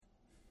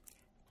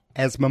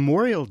As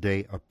Memorial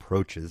Day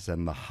approaches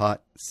and the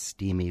hot,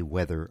 steamy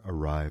weather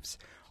arrives,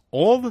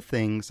 all the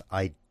things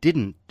I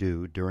didn't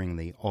do during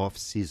the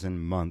off-season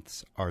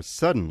months are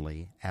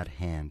suddenly at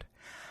hand.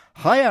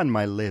 High on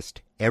my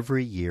list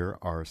every year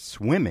are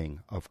swimming,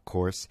 of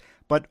course,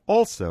 but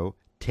also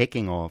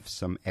taking off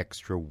some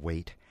extra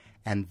weight.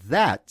 And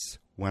that's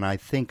when I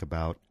think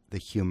about the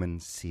human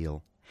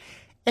seal.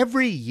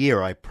 Every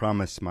year I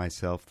promise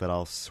myself that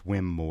I'll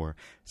swim more,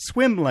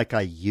 swim like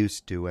I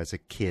used to as a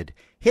kid,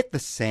 hit the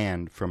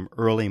sand from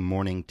early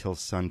morning till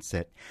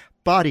sunset,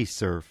 body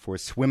surf or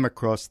swim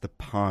across the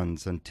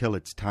ponds until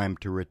it's time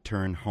to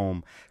return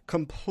home,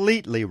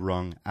 completely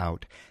wrung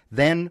out,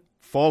 then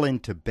fall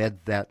into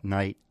bed that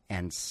night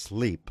and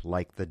sleep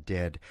like the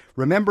dead.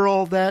 Remember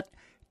all that?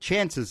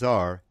 Chances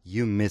are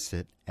you miss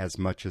it as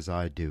much as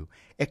I do,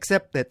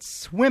 except that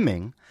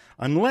swimming,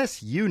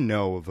 unless you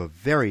know of a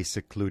very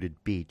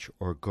secluded beach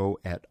or go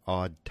at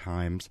odd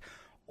times,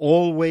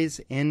 always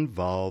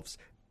involves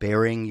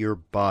baring your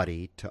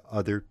body to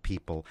other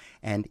people.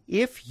 And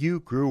if you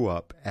grew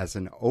up as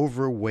an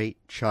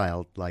overweight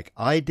child like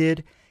I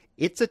did,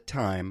 it's a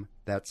time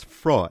that's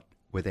fraught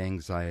with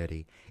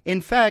anxiety. In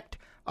fact,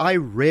 I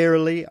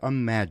rarely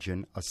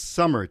imagine a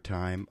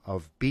summertime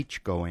of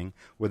beach going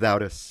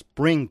without a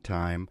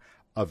springtime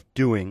of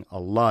doing a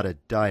lot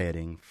of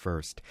dieting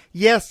first.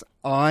 Yes,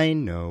 I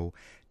know,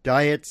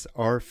 diets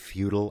are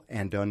futile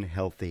and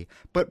unhealthy,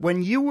 but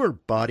when you were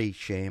body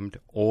shamed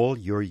all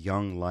your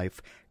young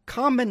life,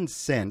 common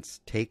sense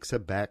takes a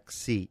back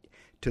seat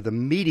to the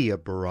media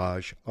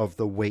barrage of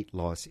the weight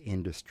loss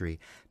industry,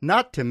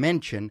 not to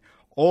mention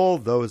all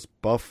those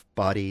buff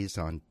bodies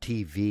on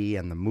TV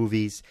and the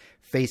movies,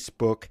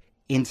 Facebook,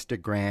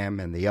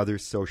 Instagram, and the other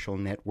social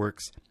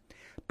networks.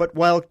 But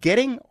while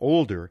getting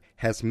older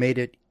has made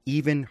it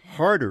even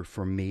harder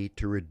for me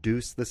to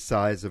reduce the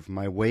size of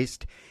my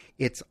waist,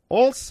 it's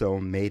also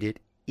made it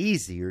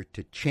easier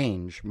to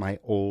change my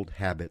old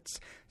habits.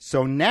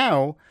 So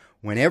now,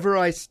 whenever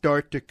I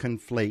start to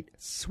conflate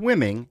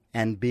swimming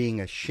and being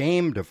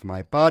ashamed of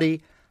my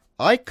body,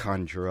 I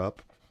conjure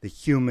up the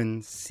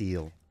human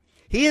seal.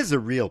 He is a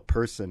real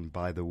person,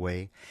 by the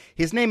way.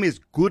 His name is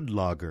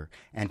Gudlager,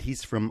 and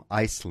he's from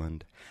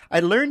Iceland.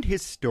 I learned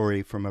his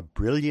story from a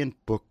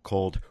brilliant book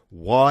called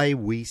Why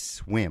We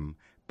Swim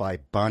by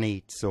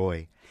Bonnie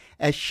Tsoi.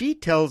 As she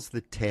tells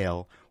the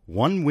tale,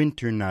 one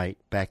winter night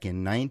back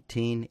in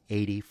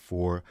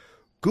 1984,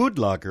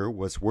 Gudlager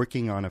was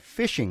working on a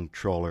fishing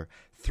trawler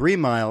 3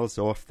 miles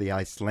off the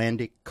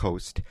Icelandic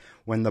coast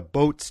when the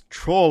boat's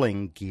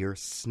trawling gear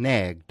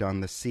snagged on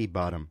the sea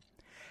bottom.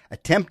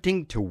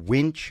 Attempting to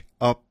winch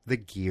up the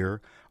gear,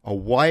 a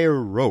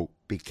wire rope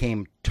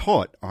became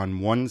taut on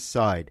one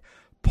side,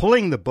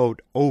 pulling the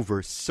boat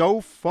over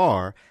so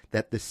far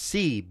that the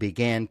sea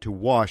began to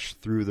wash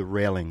through the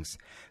railings.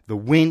 The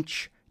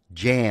winch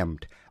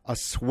jammed, a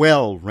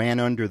swell ran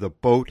under the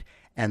boat,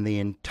 and the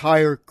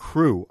entire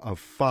crew of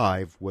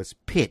 5 was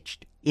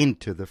pitched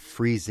into the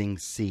freezing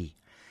sea.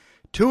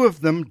 2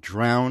 of them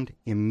drowned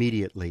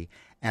immediately,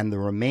 and the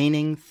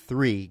remaining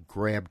 3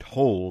 grabbed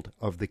hold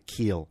of the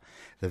keel.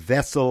 The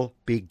vessel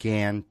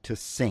began to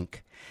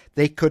sink.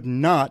 They could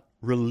not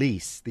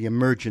release the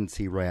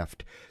emergency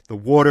raft. The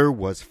water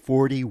was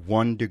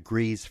 41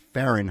 degrees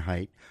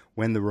Fahrenheit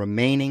when the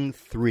remaining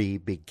 3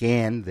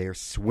 began their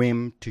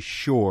swim to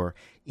shore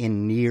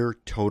in near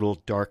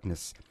total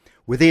darkness.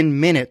 Within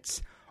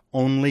minutes,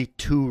 only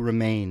 2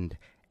 remained,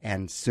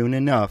 and soon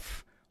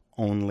enough,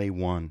 only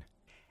 1.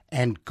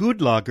 And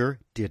Gudlager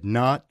did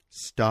not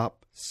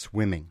stop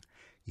swimming.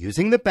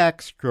 Using the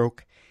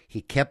backstroke,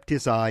 he kept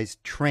his eyes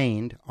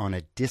trained on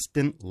a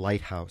distant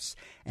lighthouse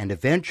and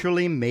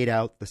eventually made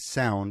out the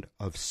sound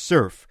of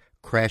surf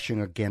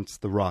crashing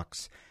against the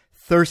rocks.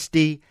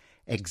 Thirsty,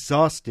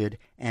 exhausted,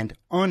 and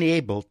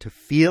unable to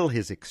feel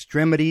his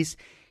extremities,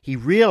 he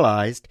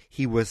realized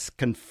he was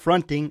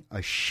confronting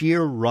a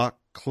sheer rock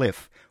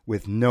cliff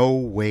with no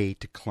way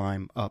to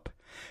climb up.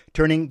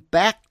 Turning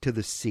back to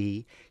the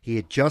sea, he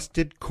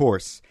adjusted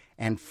course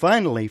and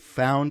finally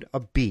found a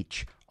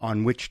beach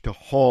on which to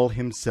haul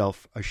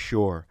himself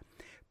ashore.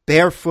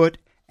 Barefoot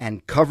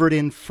and covered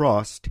in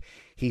frost,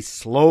 he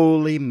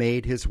slowly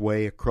made his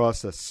way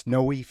across a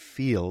snowy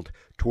field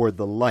toward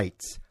the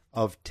lights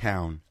of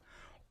town.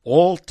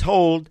 All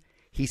told,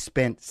 he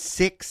spent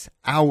 6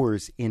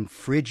 hours in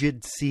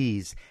frigid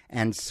seas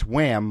and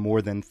swam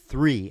more than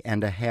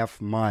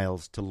 3.5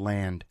 miles to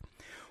land.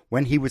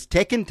 When he was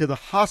taken to the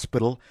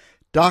hospital,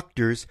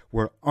 doctors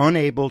were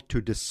unable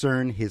to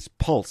discern his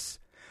pulse,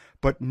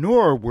 but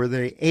nor were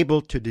they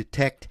able to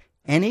detect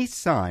any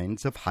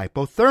signs of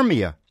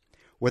hypothermia.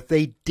 What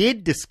they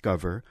did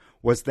discover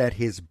was that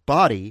his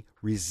body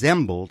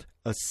resembled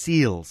a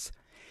seal's.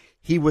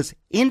 He was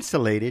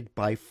insulated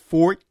by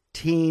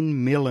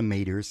 14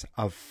 millimeters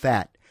of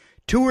fat,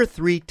 2 or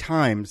 3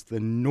 times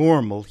the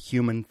normal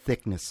human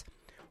thickness.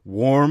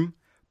 Warm,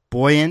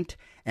 buoyant,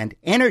 and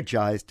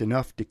energized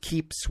enough to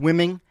keep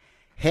swimming,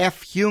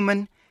 half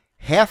human,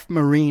 half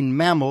marine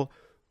mammal,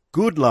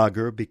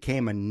 Gudlager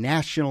became a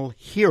national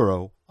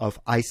hero of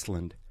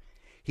Iceland.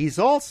 He's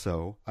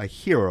also a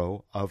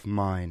hero of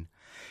mine.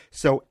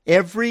 So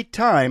every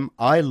time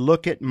I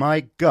look at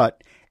my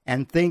gut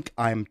and think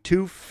I'm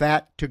too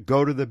fat to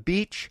go to the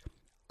beach,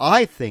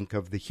 I think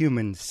of the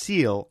human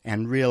seal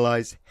and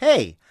realize,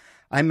 hey,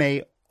 I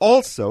may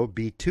also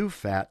be too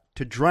fat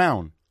to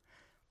drown.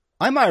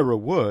 I'm Ira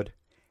Wood,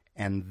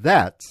 and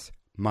that's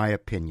my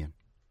opinion.